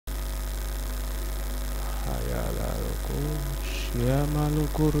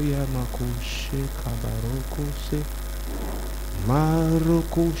Yamalukuru Yamakushi Kabarokuse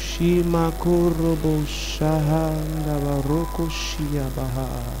Marukushi Makurobo Shahanda Barokushi Yabaha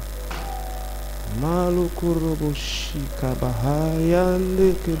Malukuroboshi Kabahayande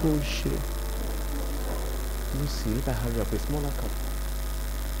Keboshi. Let me see if I have a smaller cup.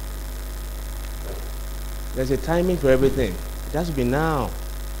 There's a timing for everything. It has to be now.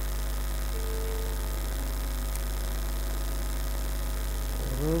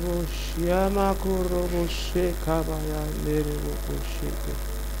 Roboshiyama kuroboshe kabaya nereboshike.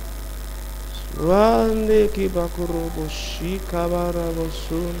 Swande kibakuroboshi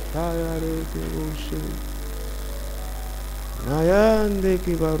kabarabosun tayare keboshe. Nayande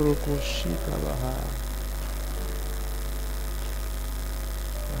kibarokoshi kabaha.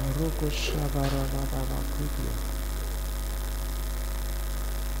 Roko shabara baba kudia.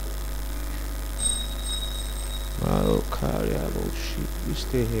 Malo carry bullshit. You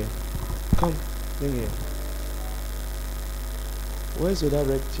stay here. Come, bring here. Where's your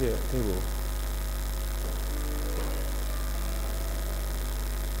red chair table?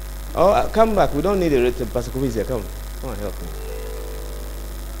 Oh, come back. We don't need a red table. Pastor Kobe is here. Come and help me.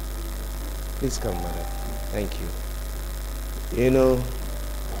 Please come, madam. Thank you. You know,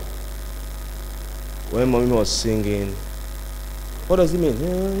 when mommy was singing, what does it mean?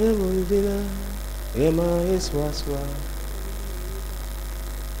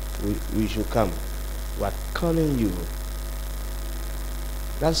 We should come. We are calling you.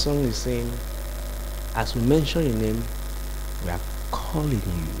 That song is saying, as we mention your name, we are calling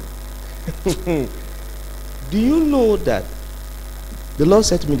you. Do you know that the Lord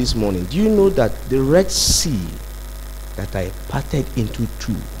said to me this morning, do you know that the Red Sea that I parted into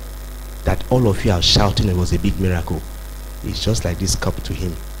two, that all of you are shouting it was a big miracle, it's just like this cup to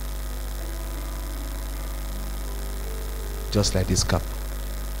him. Just like this cup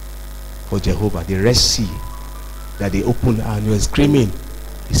for Jehovah, the Red Sea that they opened and you were screaming.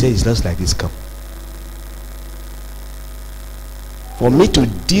 He said it's just like this cup. For me to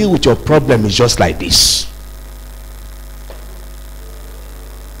deal with your problem is just like this.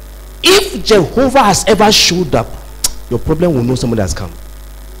 If Jehovah has ever showed up, your problem will know somebody has come.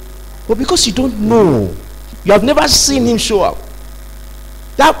 But because you don't know, you have never seen him show up,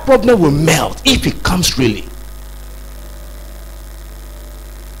 that problem will melt if he comes really.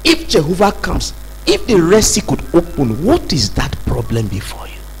 If Jehovah comes, if the Red Sea could open, what is that problem before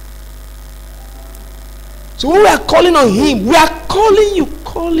you? So when we are calling on him, we are calling you,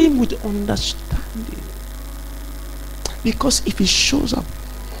 call him with understanding. Because if he shows up,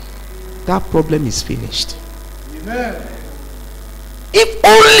 that problem is finished. Amen. If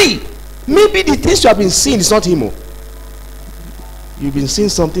only, maybe the things you have been seeing is not him. You've been seeing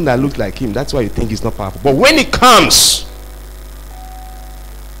something that looks like him. That's why you think it's not powerful. But when it comes,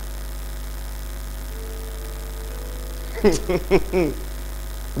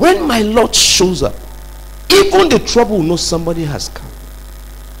 when my Lord shows up, even the trouble will know somebody has come.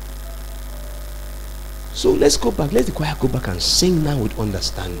 So let's go back. Let the choir go back and sing now with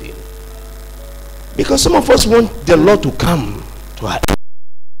understanding. Because some of us want the Lord to come to our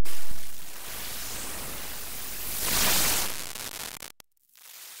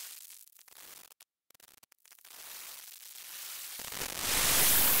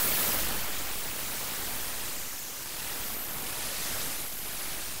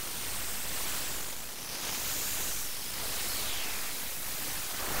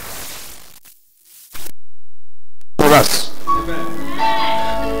us.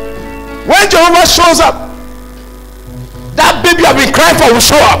 When Jehovah shows up, that baby I've been crying for will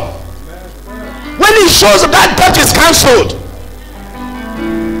show up. When he shows up, that debt is cancelled.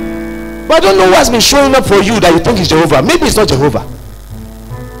 But I don't know what's been showing up for you that you think is Jehovah. Maybe it's not Jehovah.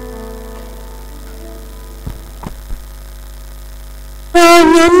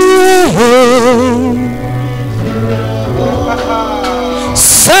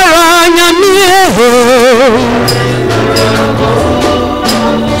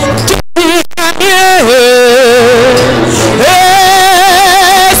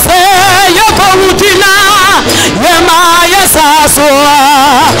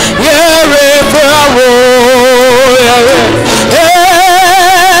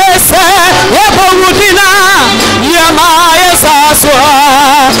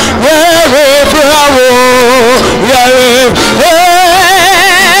 Yeah.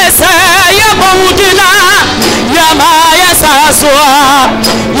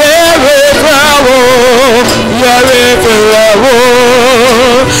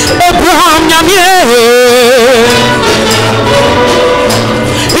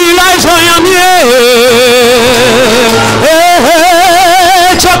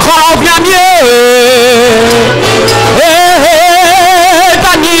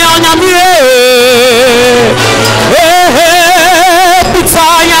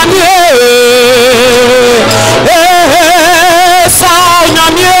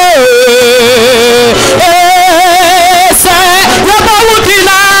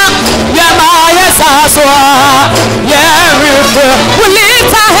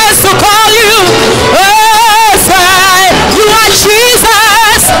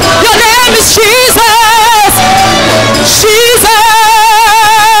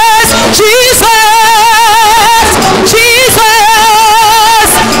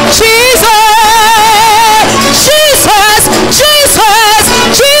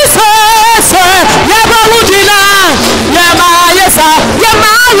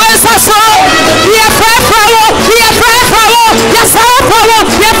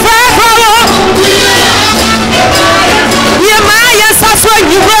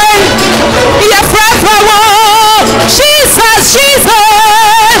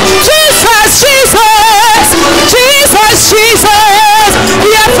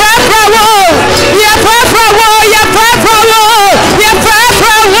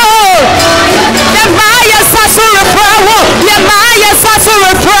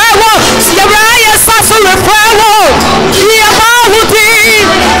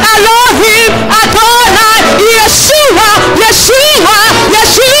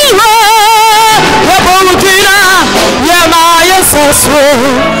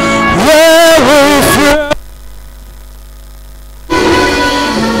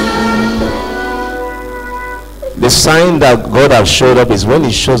 The sign that God has showed up is when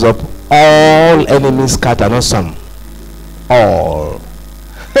he shows up, all enemies scatter, not some. All.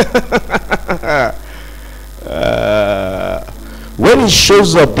 When he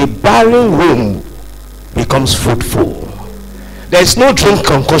shows up, the barren womb becomes fruitful. There is no drink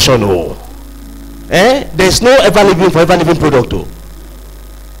concussion. There is no ever living forever living product.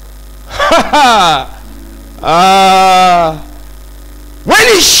 When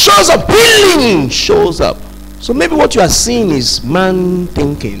he shows up, healing shows up. So maybe what you are seeing is man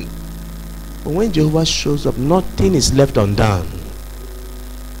thinking, but when Jehovah shows up, nothing is left undone.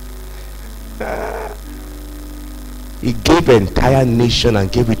 He gave an entire nation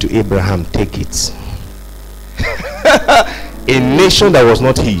and gave it to Abraham. Take it. A nation that was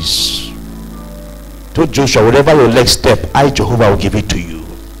not his. Told Joshua, whatever your next step, I, Jehovah, will give it to you.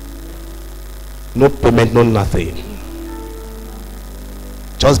 No payment, no nothing.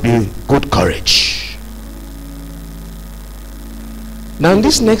 Just be good courage. Now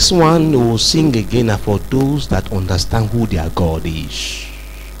this next one we will sing again are for those that understand who their God is.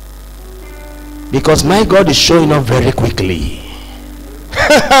 Because my God is showing up very quickly.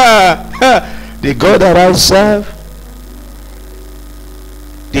 The God that I serve,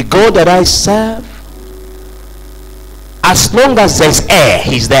 the God that I serve, as long as there's air,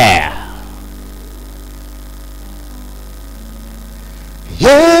 he's there.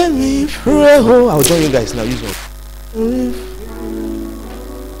 Hear me pray. I'll join you guys now. Use one.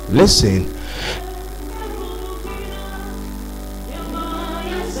 Listen.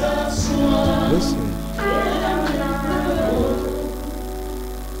 Listen.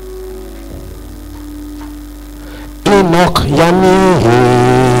 Enoch Yami.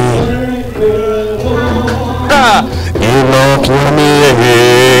 Enoch Yami.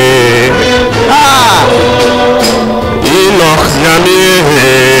 Enoch Yami.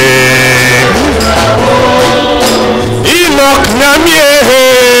 Enoch Yami.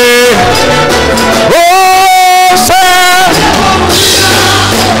 Oh, say.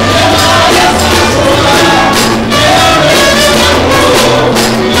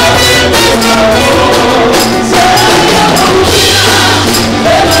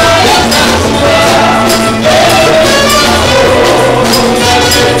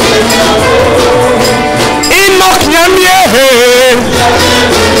 Enoch Yami.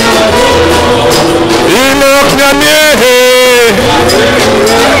 Enoch Yami.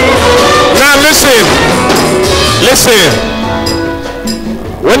 Now listen.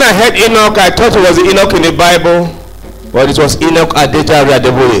 When I heard Enoch, I thought it was Enoch in the Bible, but it was Enoch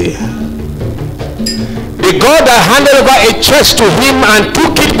Adeboye. The God that handed over a church to him and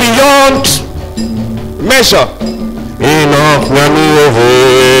took it beyond measure. Enoch Yami.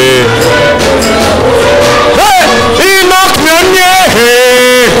 Hey, Enoch Yami.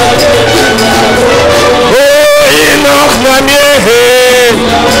 Oh, Enoch Yami.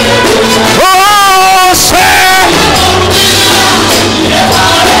 Oh, say.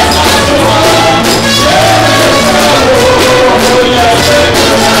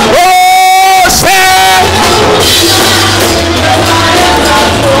 Oh, say.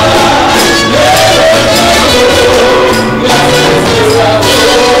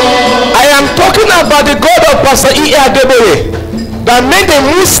 I am talking about the God of Pastor E. Adeboye that made a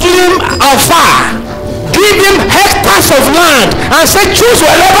Muslim afar give him hectares of land and say choose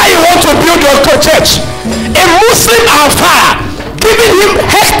wherever you want to build your church. A Muslim afar giving him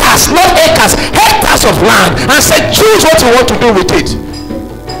hectares, not acres, hectares of land and say choose what you want to do with it.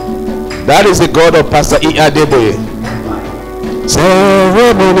 That is the God of Pastor E. Adeboye.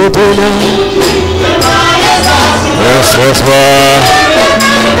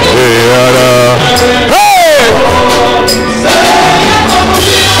 Hey!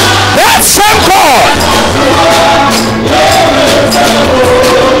 That same God.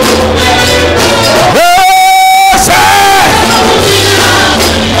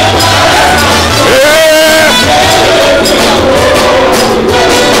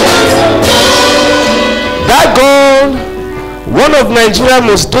 That God, one of Nigeria's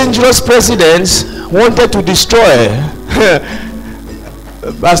most dangerous presidents, wanted to destroy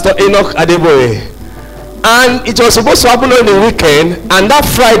Pastor Enoch Adeboye. And it was supposed to happen on the weekend, and that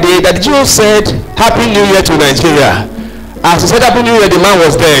Friday that Jew said Happy New Year to Nigeria. As he said Happy New Year, the man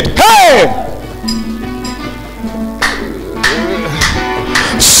was dead. Hey!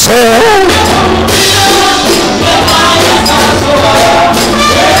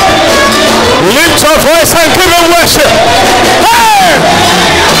 Lift your voice and give him worship. Hey!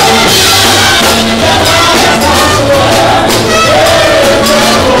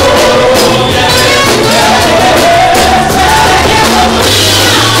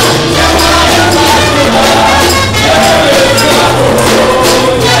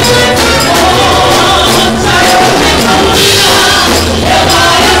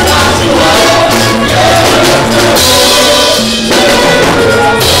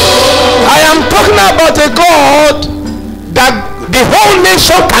 about a God that the whole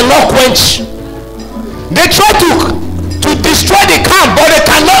nation cannot quench. They try to destroy the camp, but they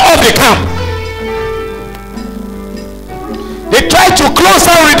cannot off the camp. They try to close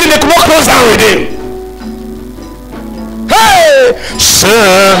down with him, they cannot close down with him. Hey,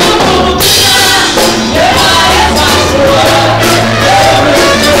 sir.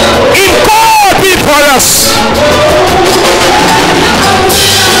 If God be for us,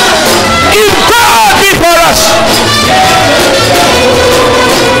 if God be for us,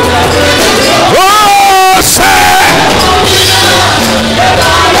 oh, sir.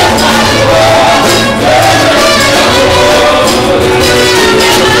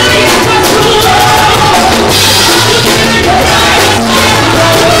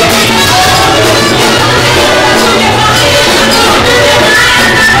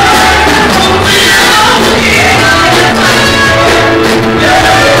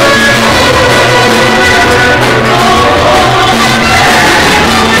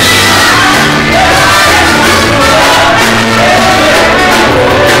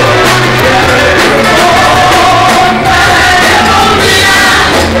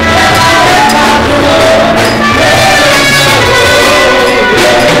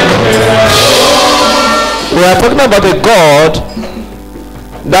 We are talking about a God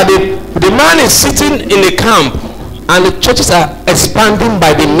that the man is sitting in the camp and the churches are expanding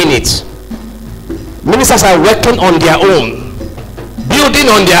by the minute. Ministers are working on their own, building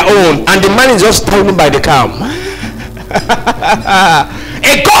on their own, and the man is just standing by the camp.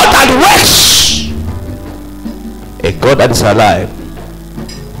 A God that works, a God that is alive.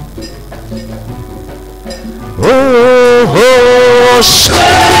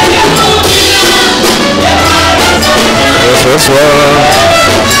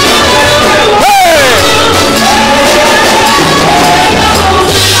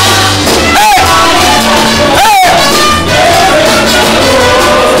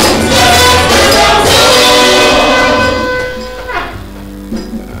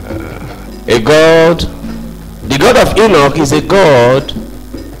 A God, the God of Enoch is a God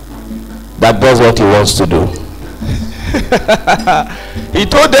that does what he wants to do. He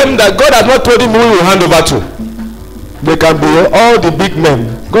told them that God has not told him who he will hand over to. They can be all the big men.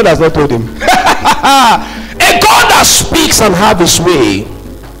 God has not told him. A God that speaks and have his way.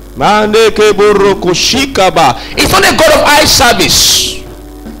 It's not a God of eye service.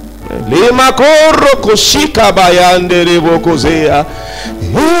 Lift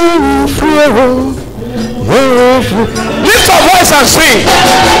your voice and sing.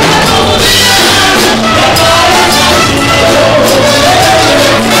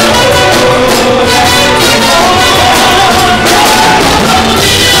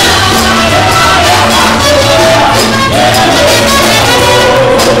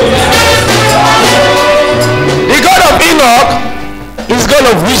 The God of Enoch is God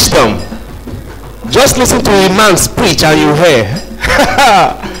of wisdom. Just listen to a man preach and you hear.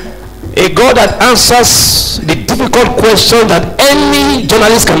 A God that answers the difficult question that any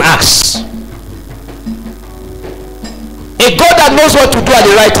journalist can ask. A God that knows what to do at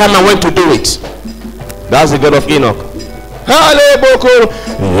the right time and when to do it. That's the God of Enoch.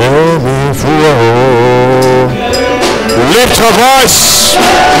 Lift your voice.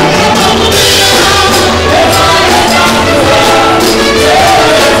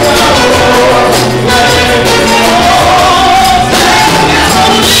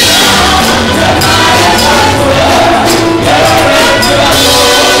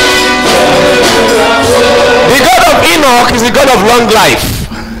 The God of Enoch is the God of long life.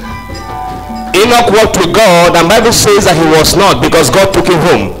 Enoch walked with God, and the Bible says that he was not, because God took him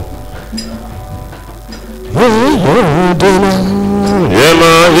home.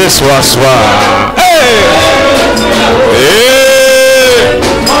 Hey,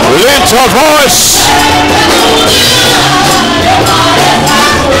 lift your voice.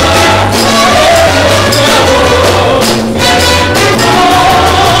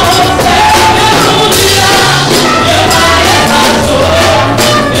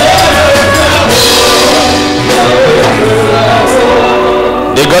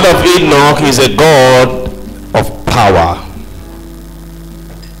 The God of Enoch is a God of power.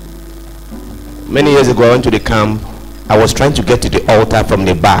 Many years ago I went to the camp. I was trying to get to the altar from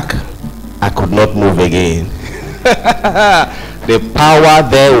the back. I could not move again. The power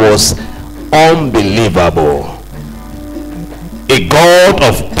there was unbelievable. A God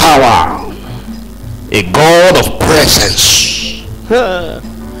of power, a God of presence.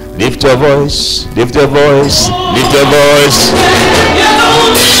 Lift your voice, lift your voice, lift your voice.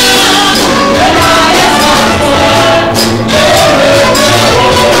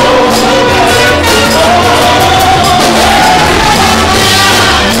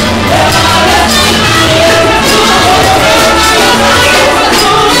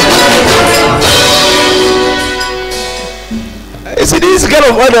 this girl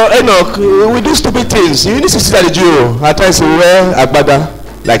of Enoch, we do stupid things. You need to see that the Jew at times we wear agbada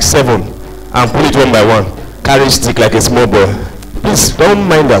like 7 and pull it one by one. Carry stick like a small boy. Please don't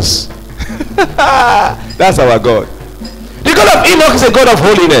mind us. That's our God. The God of Enoch is a God of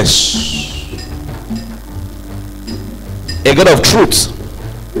holiness, a God of truth.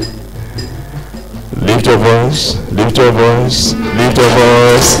 Lift your voice, lift your voice, lift your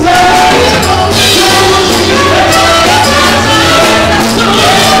voice.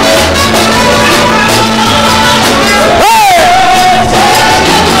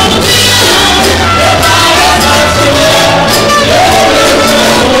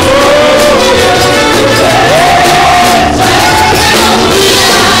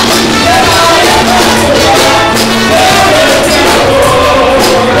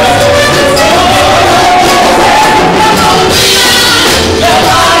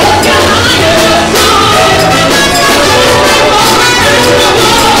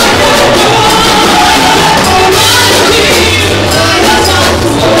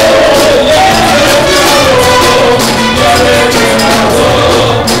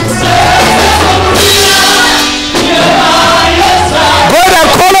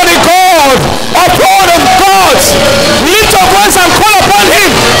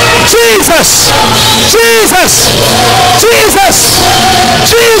 Jesus, Jesus, Jesus,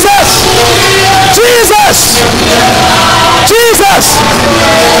 Jesus, Jesus, Jesus,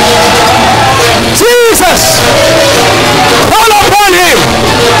 Jesus. Call upon him,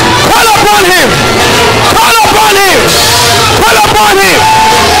 call upon him, call upon him, call upon him.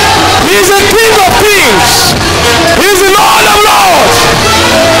 He is the King of kings, he is the Lord of lords.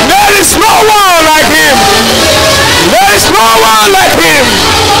 There is no one like him, there is no one like him.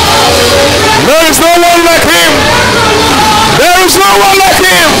 There is no one like him. There is no one like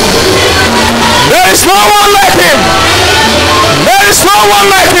him. There is no one like him. There is no one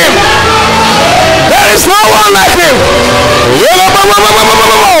like him. There is no one like him.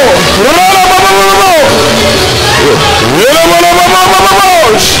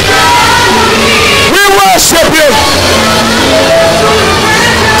 We worship you.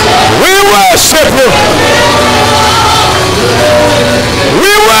 We worship you.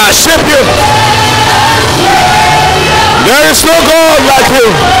 We worship you. There is no God like you.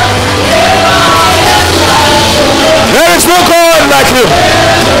 There is no God like you.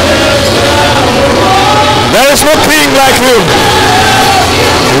 There is no king like you.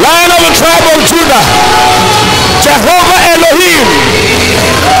 Lion of the tribe of Judah, Jehovah Elohim,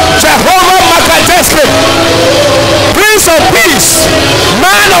 Jehovah Makadeske, Prince of Peace,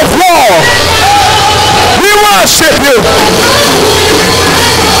 Man of War. We worship you.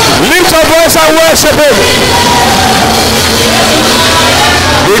 Lift your voice and worship him.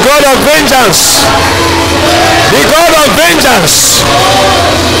 The God of vengeance. The God of vengeance.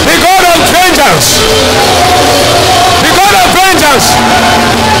 The God of vengeance. The God of vengeance.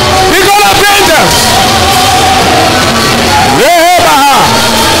 The God of vengeance. Lehebaha.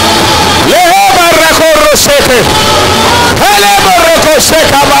 Leheba rekoro seke. Heleba reko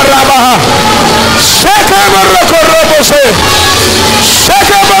seka barabaha. Seke rekoro bose.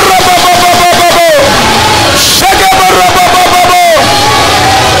 Seke barababababababu. Seke barabababababu.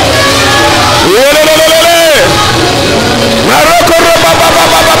 Yelelelelele. Maroko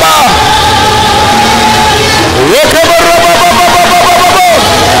rabababababa. Yeke barababababababu.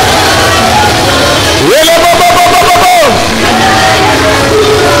 Yelebabababababu.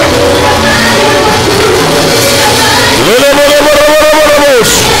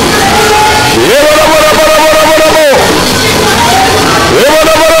 Yelebarabarabarabarabus. Yebarabarabarabarabarabu.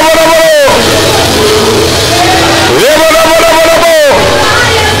 Yebarabarabarabaru. Yebarabarabarabu.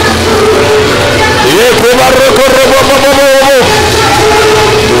 Yekebarokorobabababu.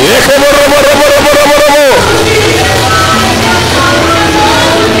 Yekebarabarabarabarabu.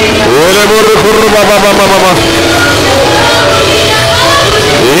 Yelebarokorobababababu.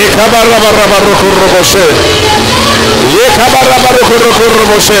 Yekabarabarabarakurubose.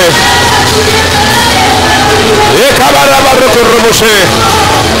 Yekabarabarabarakurubose. Yekabarabarabarakurubose.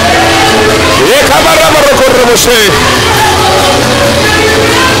 Yekabarabarabarakurubose.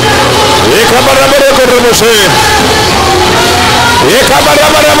 Yekabarabarabarakurubose.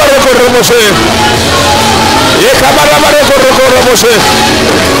 Yekabarabarabarakurubose. Yekabarabarabarakurubose.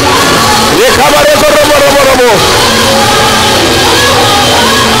 Yekabarabarabarakurubose.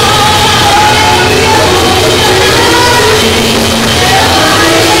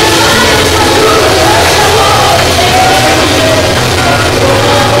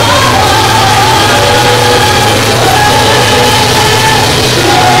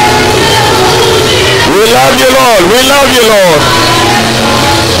 We love you, Lord. We love you, Lord.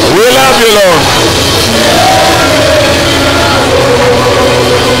 you, Lord.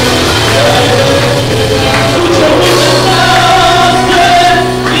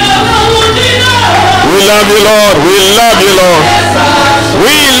 We love you, Lord. We love you, Lord.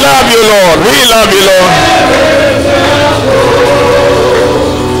 We love you, Lord. We love you, Lord.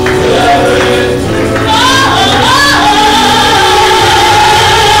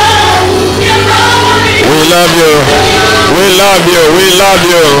 We love you. We love you. We love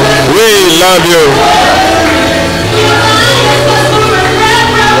you. We love you.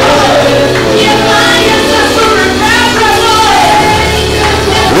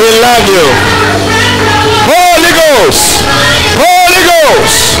 We love you. Holy Ghost. Holy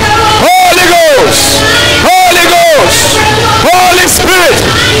Ghost. Holy Ghost. Holy Ghost. Holy Spirit.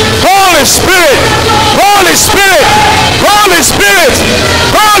 Holy Spirit. Holy Spirit. Holy Spirit.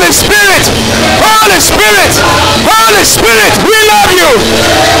 Holy Spirit. Holy Spirit. Holy Spirit. We love you.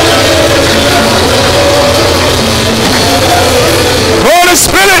 Holy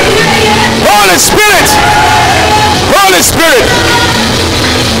Spirit. Holy Spirit. Holy Spirit.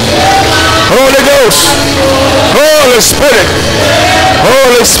 Holy Ghost. Holy Spirit.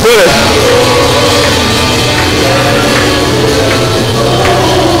 Holy Spirit.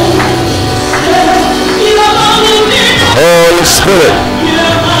 Holy Spirit.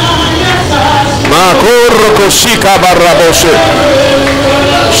 Makorokosika baraboshe.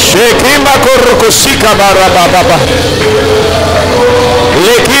 Shekima korokosika barababa.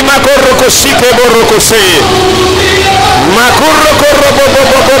 Lekima korokosike borokose.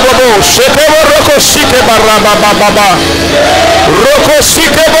 Makorokorobobobobobo. Sheke borokosike barababa.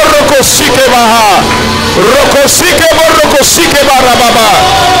 Rokosike borokosike baha. Rokosike borokosike barababa.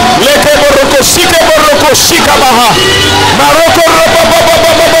 Leke borokosike borokosika baha. Maroko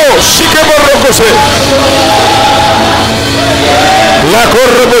robobobobobo. Shike borokose. La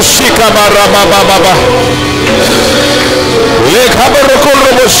korobosika barababa. Leka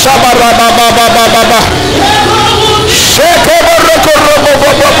borokorobosa barababa. Sheke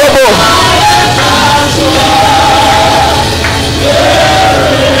borokorobobobobo.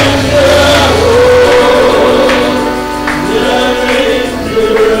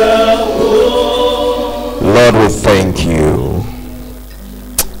 Lord, we thank you.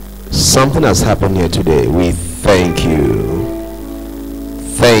 Something has happened here today. We thank you.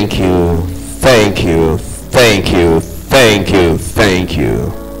 Thank you. Thank you. Thank you. Thank you. Thank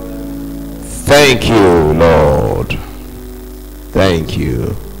you. Thank you, Lord. Thank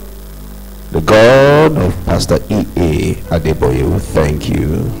you. The God of Pastor E.A. Adeboye, we thank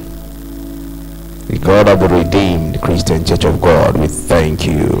you. The God of the Redeemed Christian Church of God, we thank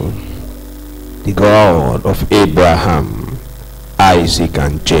you. The God of Abraham, Isaac,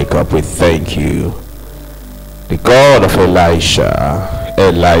 and Jacob, we thank you. The God of Elisha,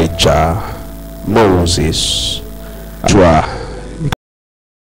 Elijah, Moses, Joshua,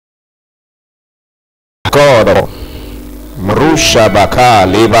 God of Marusha Baka,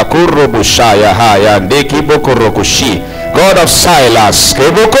 Lebakuro Bushaya Haya, Ndeki Bokorokushi, God of Silas,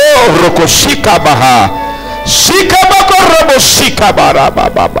 Keboko Rokoshika Baha, Shikabako Roboshika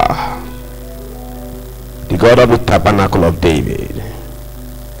Barababa. The God of the tabernacle of David,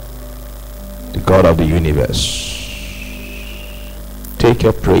 the God of the universe. Take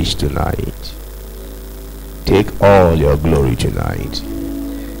your praise tonight. Take all your glory tonight.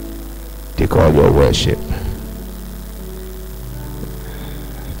 Take all your worship.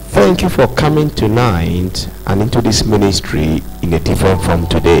 Thank you for coming tonight and into this ministry in a different form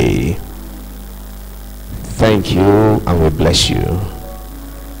today. Thank you, and we bless you.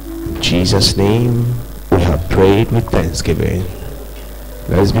 In Jesus' name, we have prayed with thanksgiving.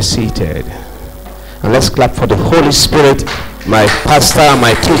 Let's be seated. And let's clap for the Holy Spirit, my pastor,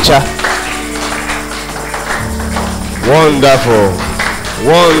 my teacher. Wonderful.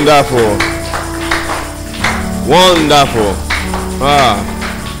 Wonderful. Wonderful.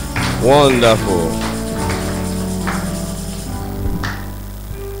 Wonderful.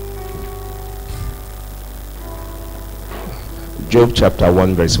 Job chapter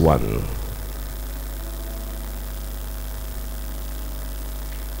 1 verse 1.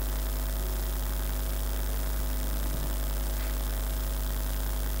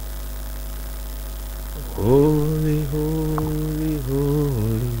 Holy, holy,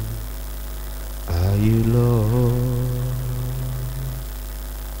 holy are you, Lord.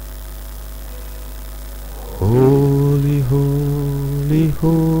 Holy, holy,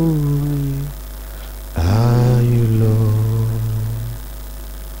 holy are you, Lord.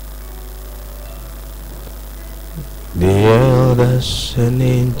 The elders and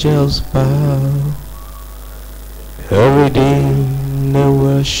angels bow, every day they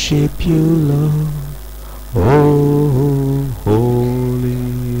worship worship you, Lord. Oh,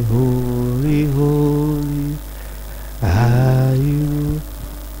 holy, holy, holy are you.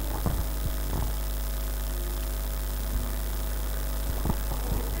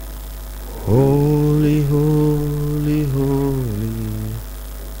 Holy, holy, holy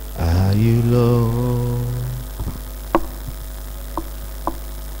are you, Lord.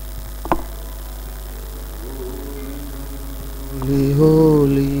 Holy,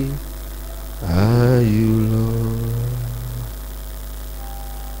 holy are you, Lord.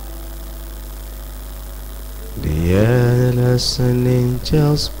 The elders and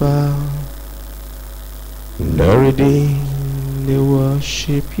angels bow, and the redeemed they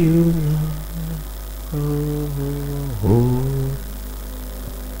worship you, Lord. Oh.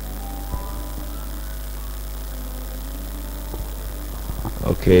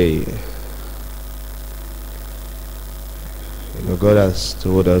 Okay. God has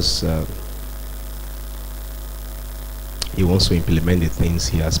told us He wants to implement the things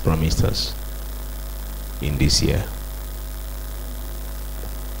He has promised us in this year.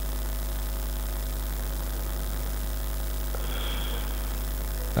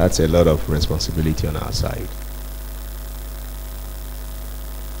 That's a lot of responsibility on our side.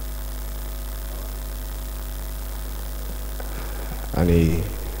 And He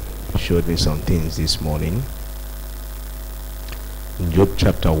showed me some things this morning. In Job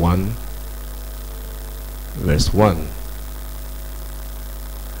chapter 1, verse 1,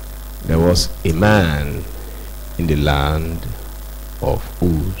 there was a man in the land of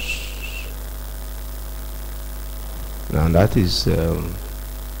Uz. Now that is the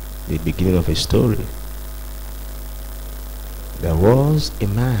beginning of a story. There was a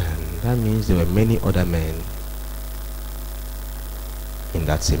man. That means there were many other men in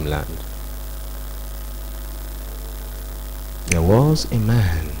that same land. There was a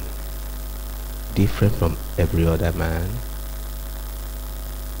man different from every other man,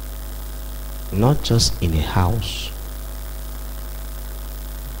 not just in a house,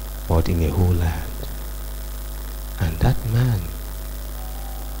 but in a whole land. And that man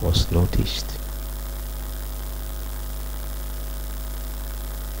was noticed.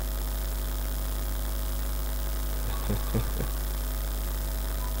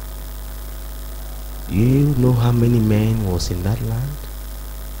 You know how many men was in that land?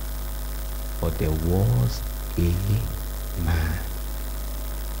 But there was a man.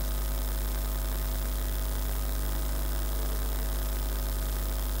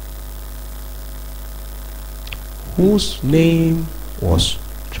 Whose name was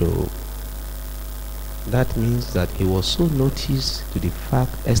Job. That means that he was so noticed to the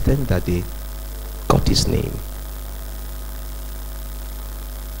extent that they got his name.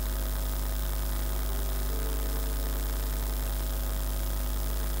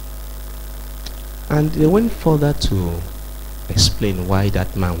 And they went further to explain why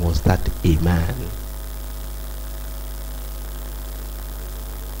that man was that a man.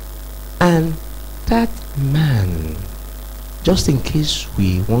 And that man, just in case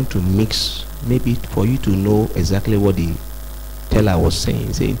we want to mix, maybe for you to know exactly what the teller was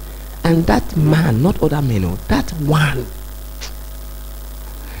saying, and that man, not other men, no, that one,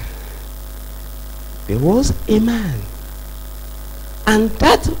 there was a man. And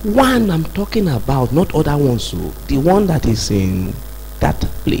that one I'm talking about, not other ones, so the one that is in that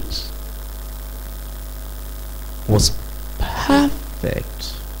place, was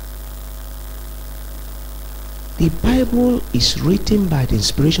perfect. The Bible is written by the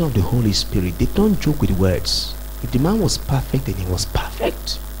inspiration of the Holy Spirit. They don't joke with words. If the man was perfect, then he was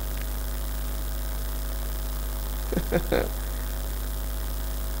perfect.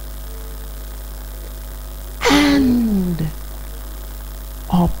 And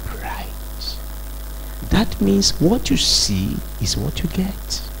upright. That means what you see is what you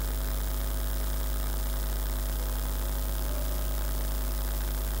get.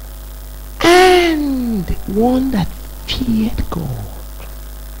 And one that feared God.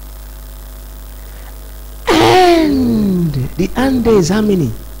 And the and there is how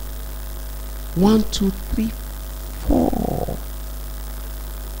many? 1, 2, 3, 4.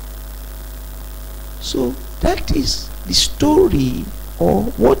 So that is the story, or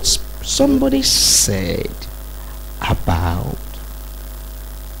what somebody said about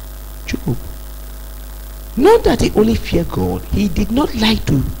Job. Not that he only feared God, he did not like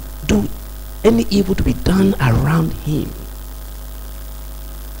to do any evil to be done around him.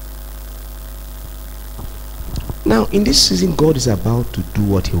 Now in this season, God is about to do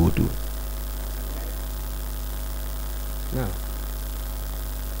what he will do. Now,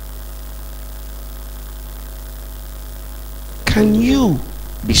 can you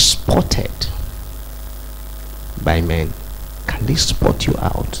be spotted by men? Can they spot you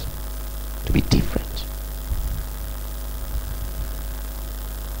out to be different?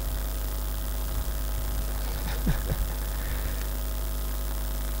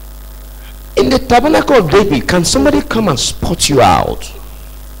 In the tabernacle of David, can somebody come and spot you out?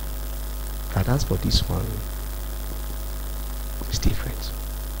 But as for this one, it's different.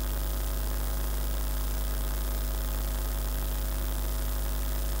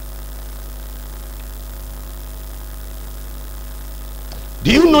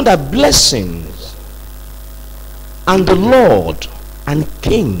 Do you know that blessings and the Lord and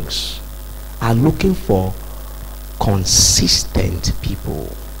kings are looking for consistent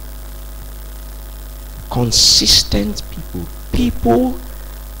people? Consistent people. People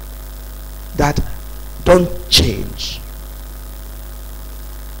that don't change.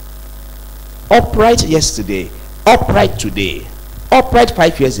 Upright yesterday, upright today, upright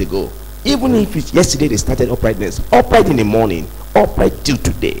 5 years ago. Even if it's yesterday they started uprightness, upright in the morning, upright till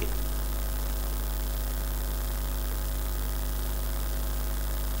today.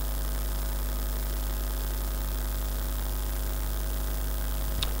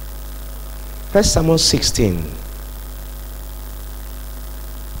 First Samuel 16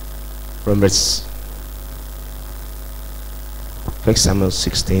 from verse 1 Samuel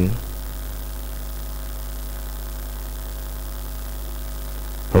 16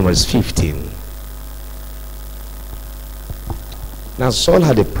 from verse 15. Now Saul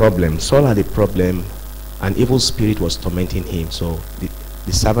had a problem. An evil spirit was tormenting him. So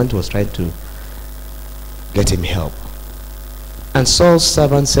the servant was trying to get him help. And Saul's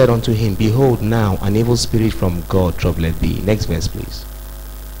servant said unto him, Behold, now an evil spirit from God troubleth thee. Next verse, please.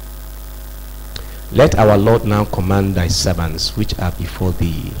 Let our Lord now command thy servants which are before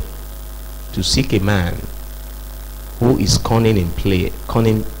thee to seek a man who is a cunning player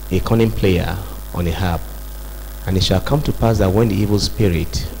on a harp. And it shall come to pass that when the evil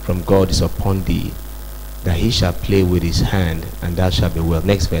spirit from God is upon thee, that he shall play with his hand, and thou shalt be well.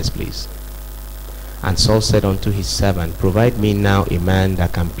 Next verse, please. And Saul said unto his servant, Provide me now a man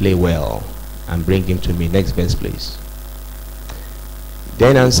that can play well, and bring him to me. Next verse, please.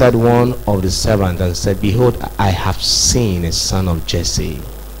 Then answered one of the servants and said, Behold, I have seen a son of Jesse.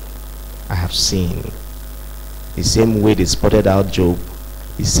 I have seen. The same way they spotted out Job,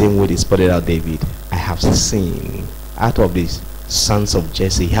 the same way they spotted out David. I have seen. Out of the sons of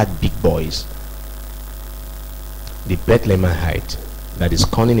Jesse, he had big boys. The Bethlehemite that is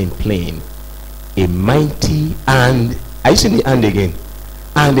cunning in playing, a mighty and, are you seeing the and again?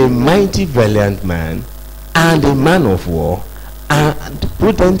 And a mighty valiant man, and a man of war, and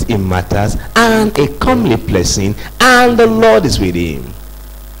prudent in matters, and a comely blessing, and the Lord is with him.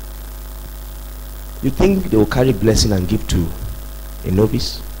 You think they will carry blessing and give to a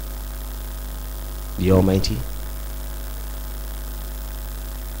novice? The Almighty?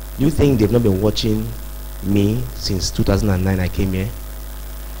 You think they've not been watching me since 2009 I came here?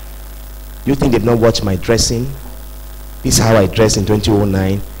 You think they've not watched my dressing? This is how I dressed in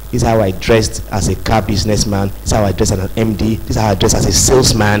 2009. This is how I dressed as a car businessman. This is how I dressed as an MD. This is how I dressed as a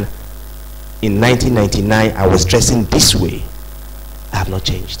salesman. In 1999, I was dressing this way. I have not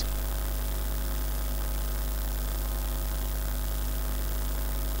changed.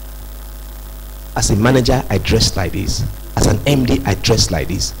 As a manager, I dressed like this. As an MD, I dressed like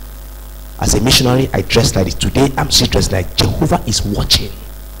this. As a missionary, I dressed like this. Today, I'm still dressed like Jehovah is watching.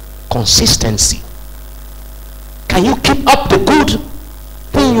 Consistency. Can you keep up the good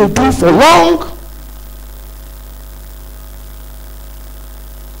thing you do for long?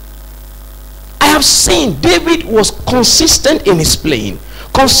 I have seen David was consistent in his playing,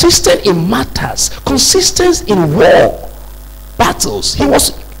 consistent in matters, consistent in war battles. He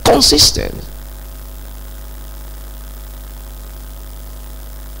was consistent.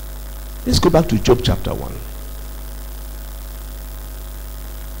 Let's go back to Job chapter 1.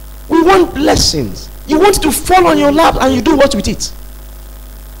 We want blessings. You want to fall on your lap, and you do what with it?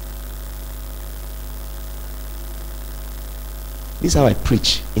 This is how I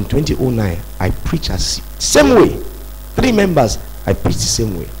preach. In 2009, I preach as same way. 3 members, I preach the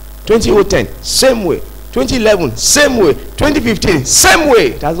same way. 2010, same way. 2011, same way. 2015, same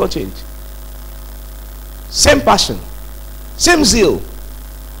way. It has not changed. Same passion, same zeal,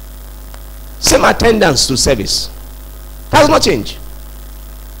 same attendance to service. It has not changed.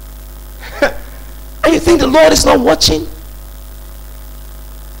 And you think the Lord is not watching?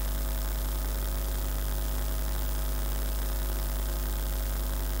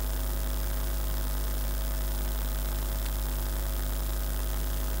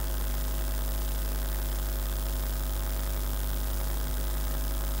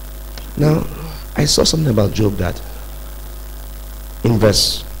 Now, I saw something about Job that in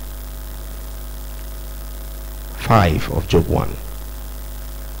verse 5 of Job 1.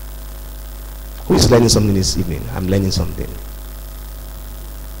 Who is learning something this evening? I'm learning something.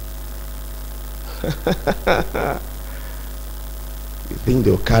 You think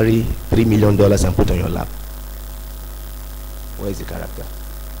they'll carry $3 million and put on your lap? Where is the character?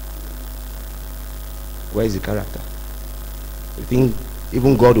 Where is the character? You think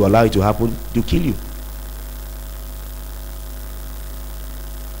even God will allow it to happen to kill you?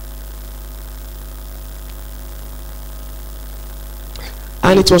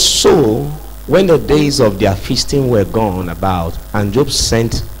 And it was so when the days of their feasting were gone about, and Job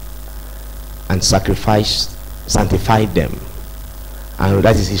sent and sanctified them, and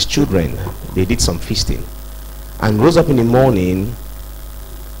that is his children. They did some feasting and rose up in the morning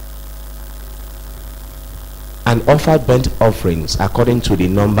and offered burnt offerings according to the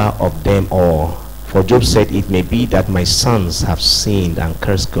number of them all. For Job said, it may be that my sons have sinned and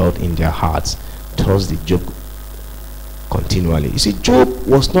cursed God in their hearts. Thus did Job continually. You see, Job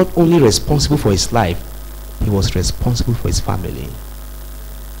was not only responsible for his life, he was responsible for his family.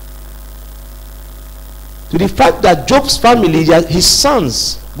 To the fact that Job's family, his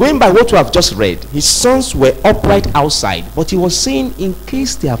sons, going by what we have just read, his sons were upright outside, but he was saying, in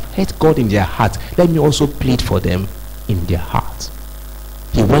case they have hurt God in their heart, let me also plead for them in their heart.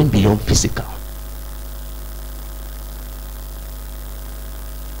 He went beyond physical.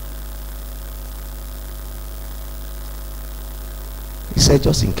 He said,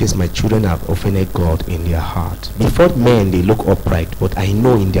 just in case my children have offended God in their heart. Before men they look upright, but I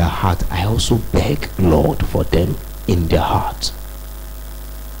know in their heart, I also beg Lord for them in their heart.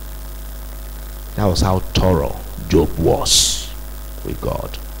 That was how thorough Job was with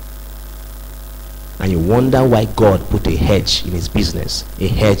God. And you wonder why God put a hedge in his business, a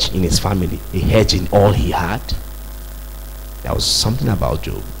hedge in his family, a hedge in all he had. There was something about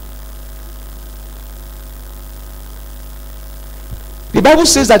Job. The Bible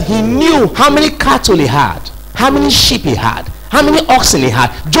says that he knew how many cattle he had, how many sheep he had, how many oxen he had.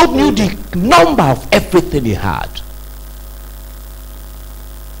 Job knew the number of everything he had.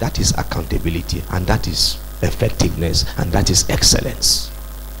 That is accountability, and that is effectiveness, and that is excellence.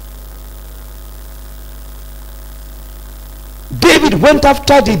 David went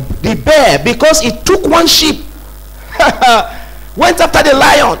after the bear because he took one sheep. Went after the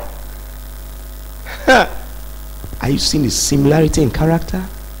lion. Are you seeing the similarity in character?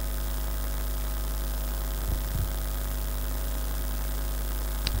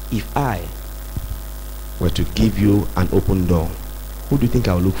 If I were to give you an open door, who do you think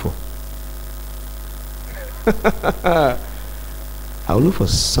I will look for? I will look for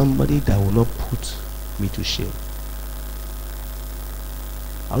somebody that will not put me to shame.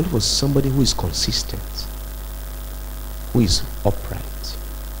 I will look for somebody who is consistent, who is upright,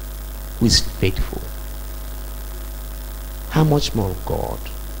 who is faithful. How much more God?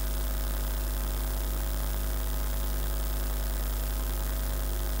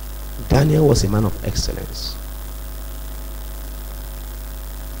 Daniel was a man of excellence.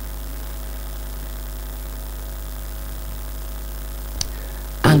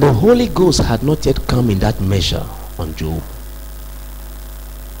 And the Holy Ghost had not yet come in that measure on Job.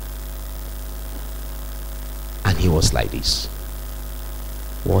 And he was like this.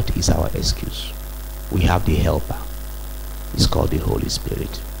 What is our excuse? We have the helper. It's called the Holy Spirit.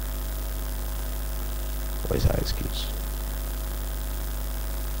 What is our excuse?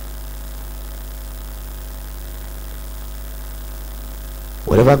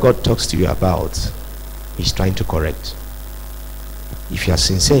 Whatever God talks to you about, he's trying to correct. If you are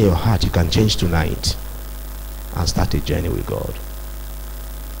sincere in your heart, you can change tonight and start a journey with God.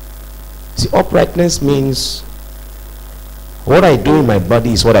 See, uprightness means what I do in my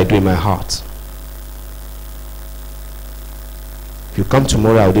body is what I do in my heart. If you come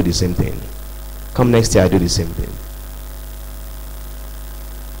tomorrow, I'll do the same thing. Come next year, I'll do the same thing.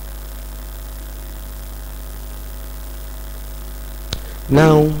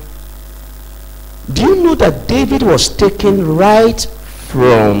 Now, do you know that David was taken right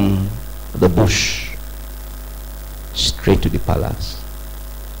from the bush straight to the palace?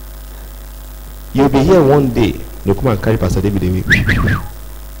 You'll be here one day, they'll come and carry Pastor David away.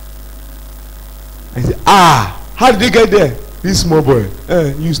 I say, how did they get there? This small boy,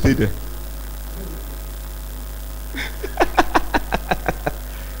 you stay there.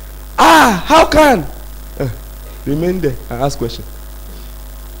 How can? Remain there and ask questions.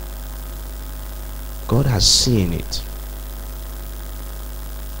 God has seen it.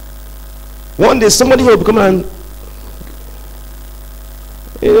 One day somebody will come and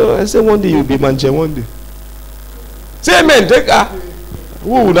You know, I say one day you'll be manche one day. Say amen. Take who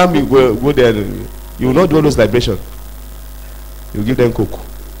will not be go there? You will not do all those liberation. You give them coke.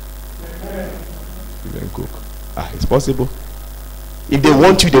 Give them coke. It's possible. If they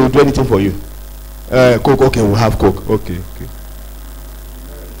want you, they will do anything for you. Coke, okay, we'll have coke. Okay.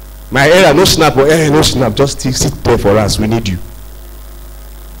 My area, no snap, no snap. Just sit there for us. We need you.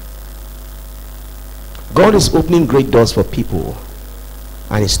 God is opening great doors for people,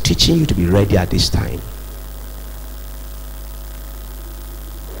 and is teaching you to be ready at this time.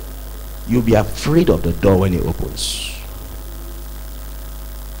 You'll be afraid of the door when it opens.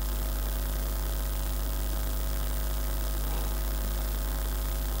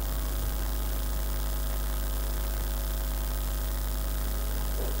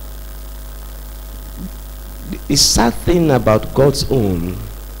 The sad thing about God's own,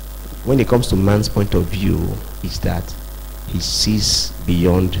 when it comes to man's point of view, is that he sees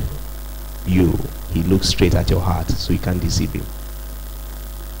beyond you. He looks straight at your heart, so you can't deceive him.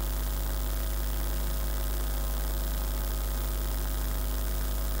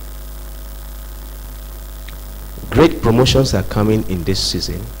 Great promotions are coming in this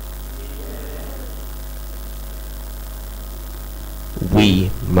season.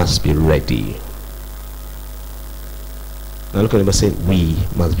 We must be ready. Now look at them and say, we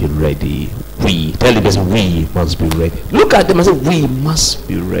must be ready. We. Tell the person, we must be ready. Look at them and say, we must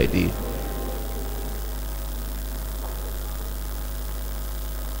be ready.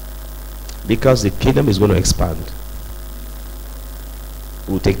 Because the kingdom is going to expand.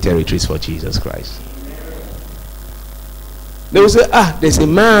 We'll take territories for Jesus Christ. They will say, there's a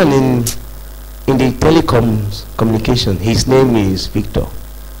man in the communication. His name is Victor.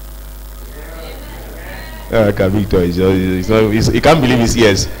 Victor is not, he can't believe his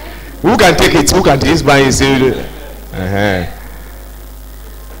ears. Who can take it? Who can take his mind?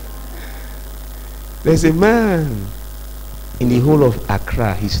 There's a man in the whole of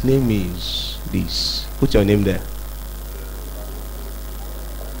Accra. His name is this. Put your name there.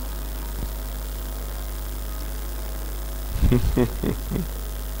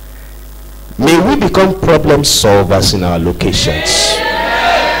 May we become problem solvers in our locations.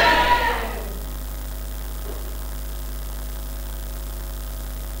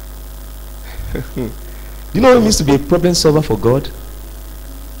 Do you know what it means to be a problem solver for God?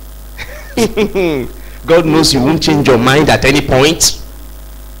 God knows you won't change your mind at any point.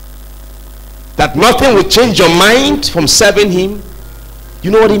 That nothing will change your mind from serving him.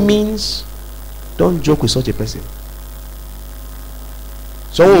 You know what it means? Don't joke with such a person.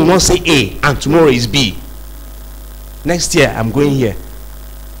 Someone will not say A and tomorrow is B. Next year I'm going here.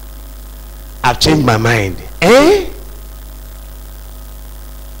 I've changed my mind.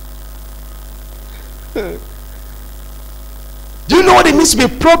 Do you know what it means to be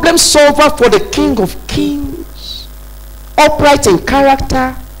a problem solver for the King of Kings? Upright in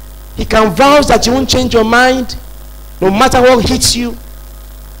character. He can vouch that you won't change your mind no matter what hits you.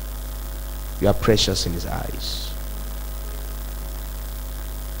 You are precious in his eyes.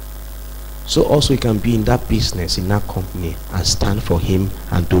 So also you can be in that business, in that company, and stand for him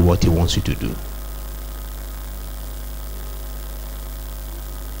and do what he wants you to do.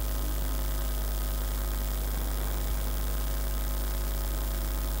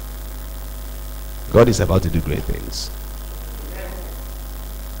 God is about to do great things.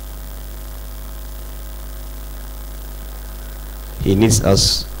 He needs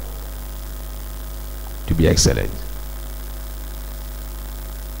us to be excellent.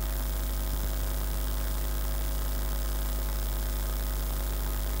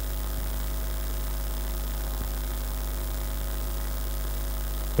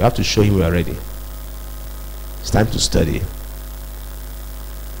 We have to show him we are ready. It's time to study.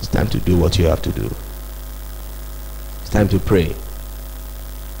 It's time to do what you have to do. It's time to pray.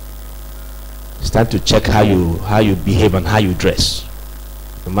 It's time to check how you behave and how you dress.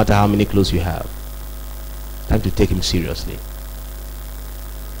 No matter how many clothes you have. It's time to take him seriously.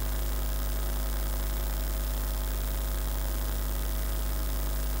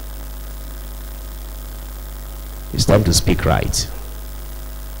 It's time to speak right.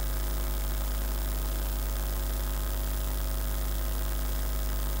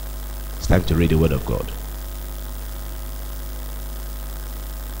 It's time to read the word of God.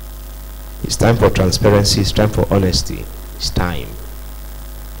 It's time for transparency. It's time for honesty. It's time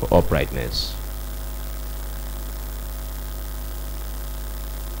for uprightness.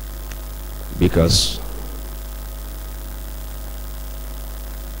 Because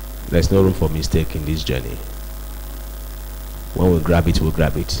there's no room for mistake in this journey. When we grab it, we'll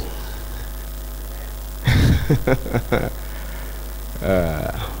grab it.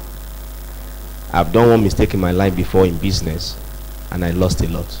 I've done one mistake in my life before in business, and I lost a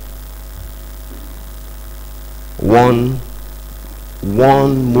lot. One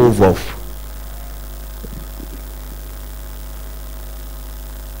move of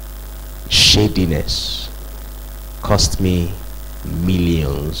shadiness cost me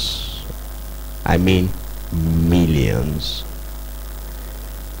millions. I mean millions.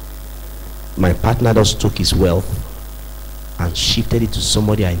 My partner just took his wealth and shifted it to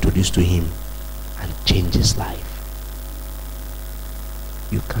somebody I introduced to him and changed his life.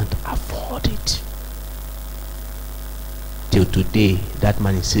 You can't afford it. Till today, that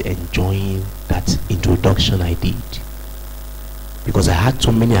man is still enjoying that introduction I did. Because I had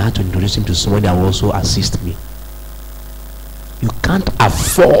so many, I had to introduce him to somebody that will also assist me. You can't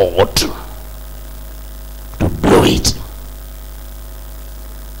afford to blow it.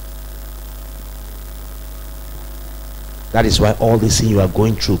 That is why all this thing you are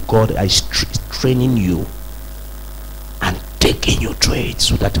going through, God is training you and taking you through it,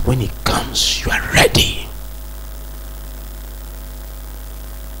 so that when it comes, you are ready.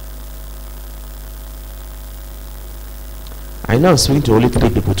 I know I'm speaking to only 3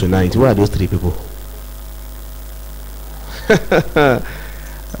 people tonight. Who are those 3 people?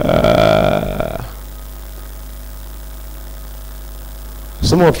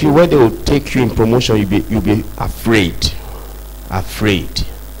 Some of you, when they will take you in promotion, you'll be afraid. Afraid.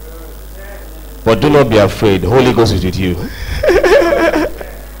 But do not be afraid. The Holy Ghost is with you.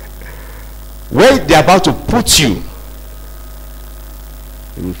 When they're about to put you,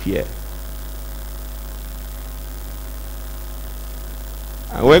 you will fear.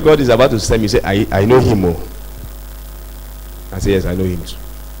 And when God is about to send me, say, I know him. Oh. I say, yes, I know him too.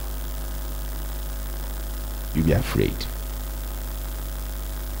 You'll be afraid.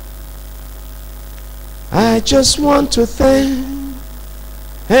 I just want to thank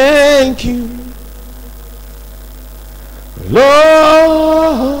you,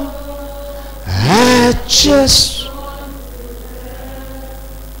 Lord. I just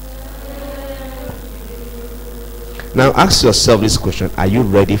now ask yourself this question: are you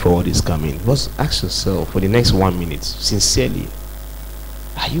ready for what is coming? Just ask yourself for the next 1 minute, sincerely,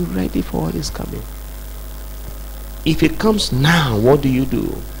 are you ready for what is coming? If it comes now, what do you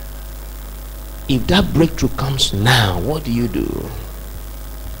do? If that breakthrough comes now, what do you do?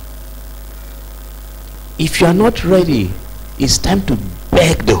 If you are not ready, it's time to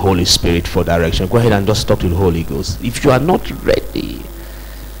beg the Holy Spirit for direction. Go ahead and just talk to the Holy Ghost. If you are not ready,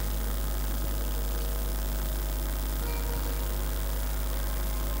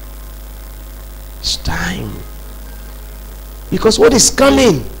 it's time. Because what is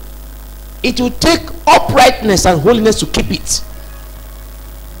coming, it will take uprightness and holiness to keep it.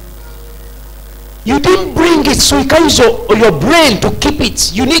 You didn't bring it, so you can't use your brain to keep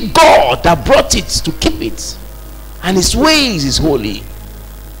it. You need God that brought it to keep it. And his ways is holy.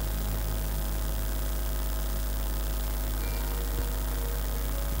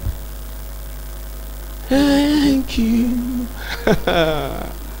 Thank you.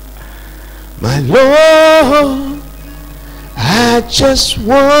 My Lord, I just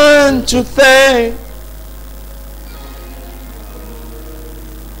want to thank.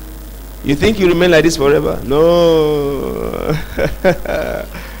 You think you remain like this forever? No.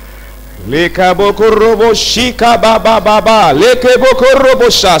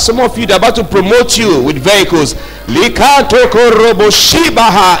 Some of you, they're about to promote you with vehicles in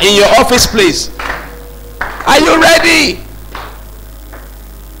your office place. Are you ready?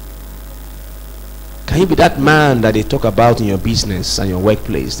 Can you be that man that they talk about in your business and your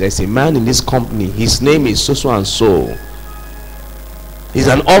workplace? There's a man in this company, his name is so and so. He's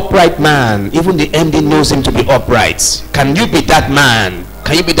an upright man. Even the MD knows him to be upright. Can you be that man?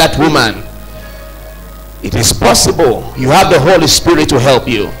 Can you be that woman? It is possible. You have the Holy Spirit to help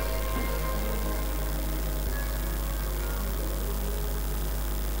you.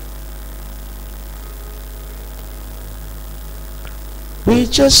 We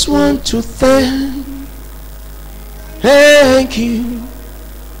just want to thank you.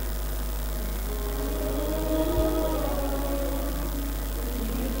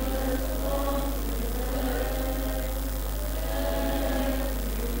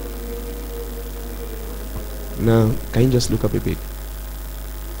 Now, can you just look up a bit?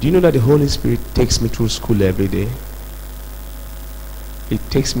 Do you know that the Holy Spirit takes me through school every day? It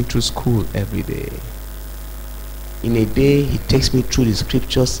takes me through school every day. In a day, he takes me through the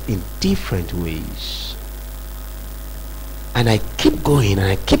scriptures in different ways. And I keep going, and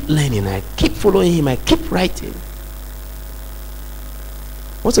I keep learning, and I keep following him, I keep writing.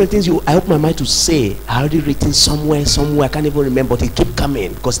 Most of the things I open my mind to say, I already written somewhere, I can't even remember, but it keep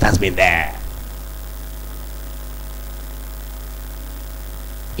coming because it has been there.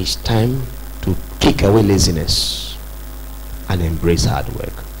 It's time to kick away laziness and embrace hard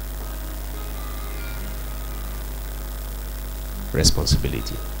work.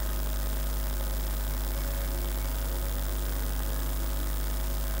 Responsibility.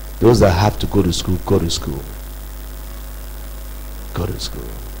 Those that have to go to school, go to school. Go to school.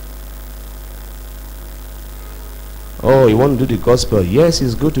 Oh, you want to do the gospel? Yes,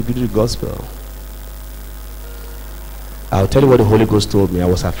 it's good to do the gospel. I'll tell you what the Holy Ghost told me. I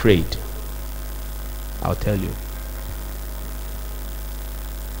was afraid. I'll tell you.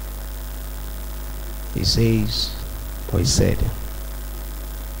 He says, or he said,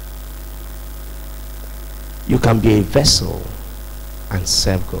 you can be a vessel and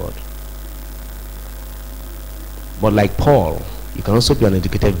serve God. But like Paul, you can also be an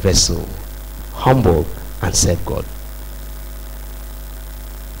educated vessel, humble, and serve God.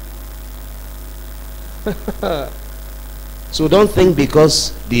 So don't think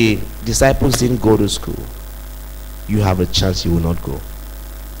because the disciples didn't go to school, you have a chance you will not go.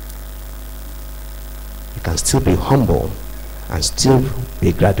 You can still be humble and still be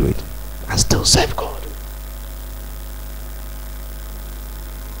a graduate and still serve God.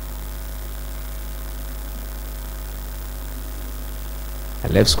 I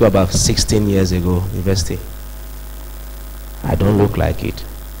left school about 16 years ago, university. I don't look like it,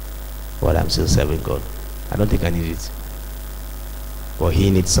 but I'm still serving God. I don't think I need it, but he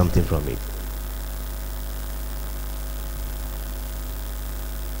needs something from it.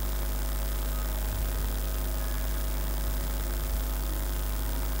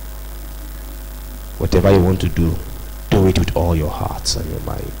 Whatever you want to do, do it with all your hearts and your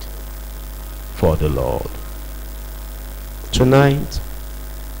mind for the Lord. Tonight,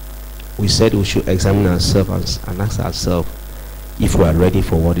 we said we should examine ourselves and ask ourselves if we are ready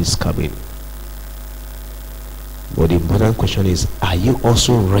for what is coming. But the important question is, are you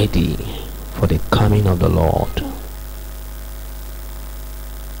also ready for the coming of the Lord?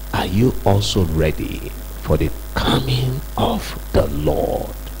 Are you also ready for the coming of the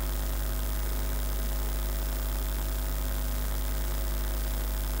Lord?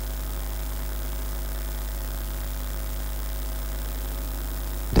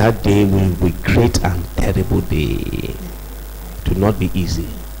 That day will be a great and terrible day. It will not be easy.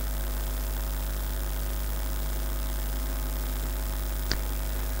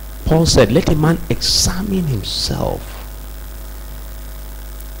 Paul said, let a man examine himself.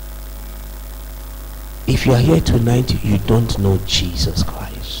 If you are here tonight, you don't know Jesus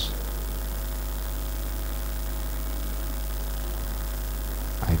Christ.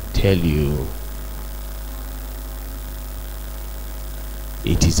 I tell you,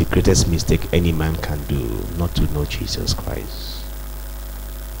 it is the greatest mistake any man can do, not to know Jesus Christ.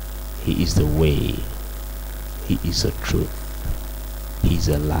 He is the way. He is the truth. He is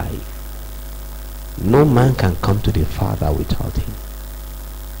alive. No man can come to the Father without him.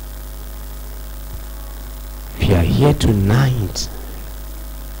 If you are here tonight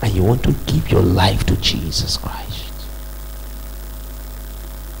and you want to give your life to Jesus Christ,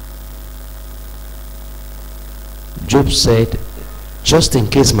 Job said, just in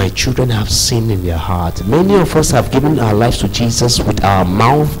case my children have sinned in their heart. Many of us have given our lives to Jesus with our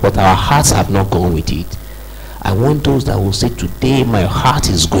mouth, but our hearts have not gone with it. I want those that will say, today my heart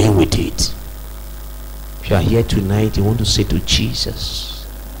is going with it. If you are here tonight, you want to say to Jesus,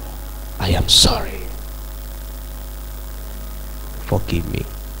 I am sorry. Forgive me.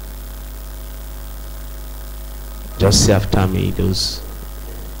 Just say after me those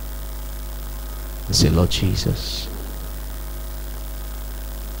and say, Lord Jesus,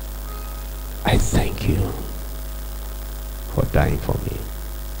 I thank you for dying for me.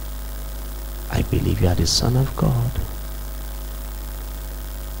 I believe you are the Son of God,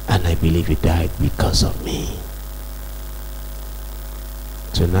 and I believe you died because of me.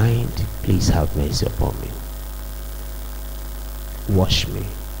 Tonight, please have mercy upon me. Wash me,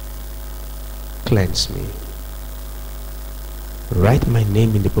 cleanse me, write my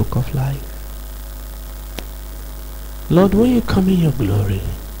name in the book of life. Lord, when you come in your glory,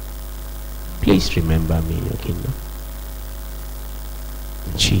 please remember me in your kingdom.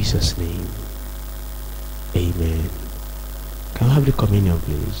 In Jesus' name, amen. Can I have the communion,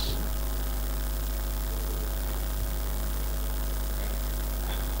 please?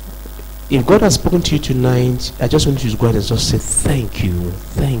 If God has spoken to you tonight, I just want you to go ahead and just say thank you.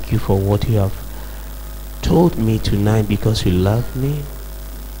 Thank you for what you have told me tonight, because you love me.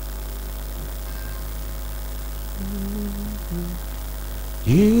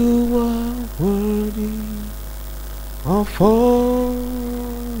 You are worthy of all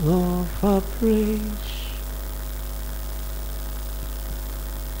of our praise.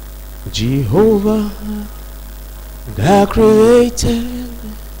 Jehovah, that created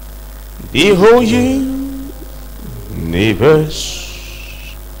the whole universe.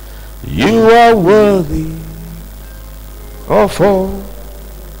 You are worthy of all.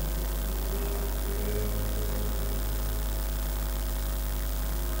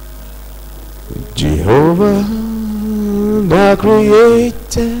 Jehovah, that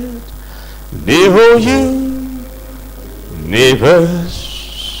created the whole universe.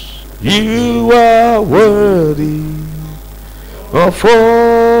 You are worthy of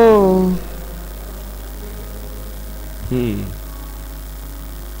all.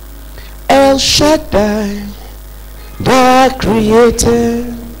 El Shaddai, that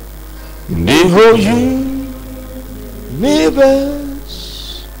created the whole universe.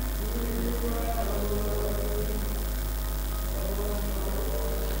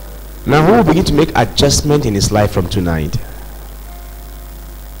 Now who will begin to make adjustment in his life from tonight?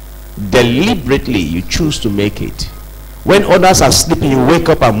 Deliberately you choose to make it. When others are sleeping, you wake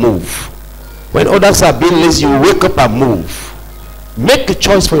up and move. When others are being lazy, you wake up and move. Make a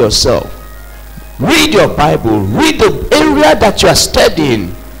choice for yourself. Read your Bible. Read the area that you are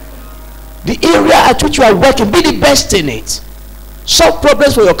studying, the area at which you are working. Be the best in it. Solve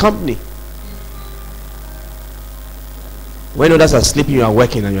problems for your company. When others are sleeping, you are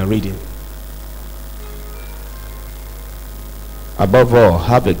working and you are reading. Above all,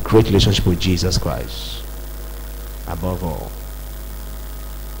 have a great relationship with Jesus Christ. Above all.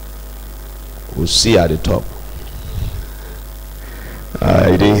 We'll see at the top.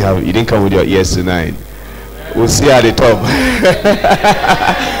 You didn't come with your ears tonight. We'll see at the top.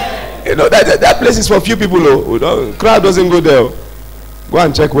 You know that place is for few people. Crowd doesn't go there. Go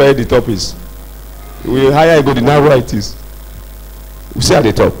and check where the top is. We hire you go the narrow it is. We'll see at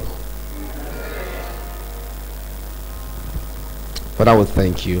the top. Father, I will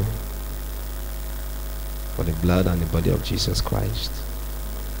thank you for the blood and the body of Jesus Christ.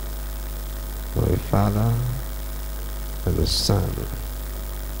 For the Father and the Son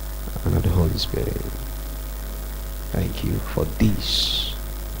and of the Holy Spirit. Thank you for this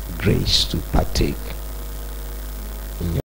grace to partake